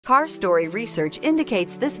Car Story research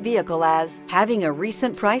indicates this vehicle as having a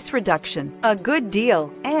recent price reduction, a good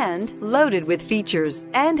deal, and loaded with features,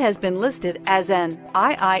 and has been listed as an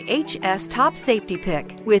IIHS top safety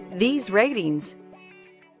pick with these ratings.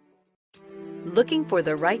 Looking for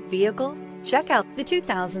the right vehicle? Check out the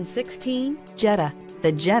 2016 Jetta.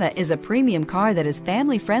 The Jetta is a premium car that is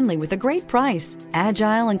family-friendly with a great price,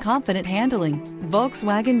 agile and confident handling.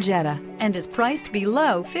 Volkswagen Jetta, and is priced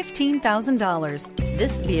below $15,000.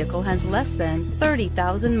 This vehicle has less than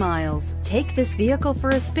 30,000 miles. Take this vehicle for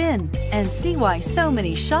a spin and see why so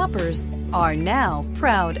many shoppers are now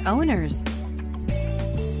proud owners.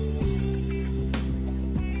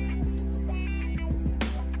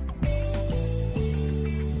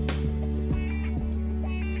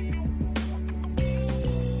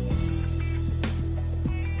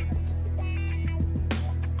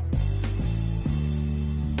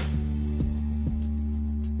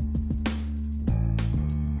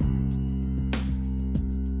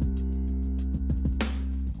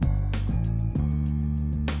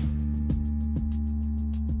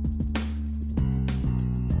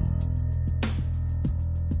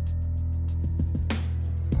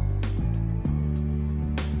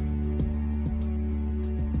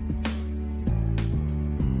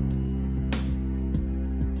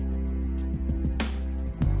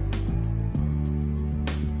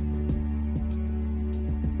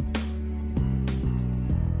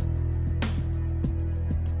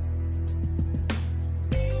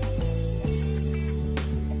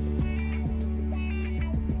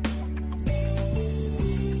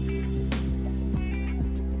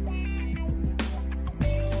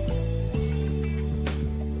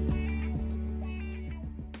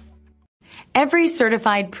 Every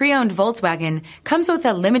certified pre-owned Volkswagen comes with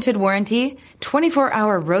a limited warranty,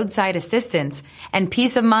 24-hour roadside assistance, and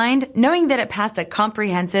peace of mind knowing that it passed a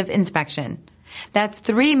comprehensive inspection. That's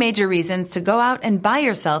 3 major reasons to go out and buy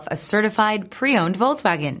yourself a certified pre-owned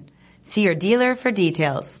Volkswagen. See your dealer for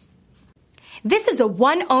details. This is a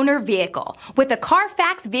one-owner vehicle with a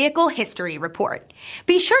Carfax Vehicle History Report.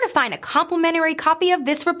 Be sure to find a complimentary copy of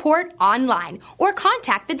this report online or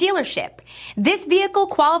contact the dealership. This vehicle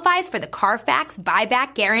qualifies for the Carfax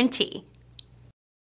Buyback Guarantee.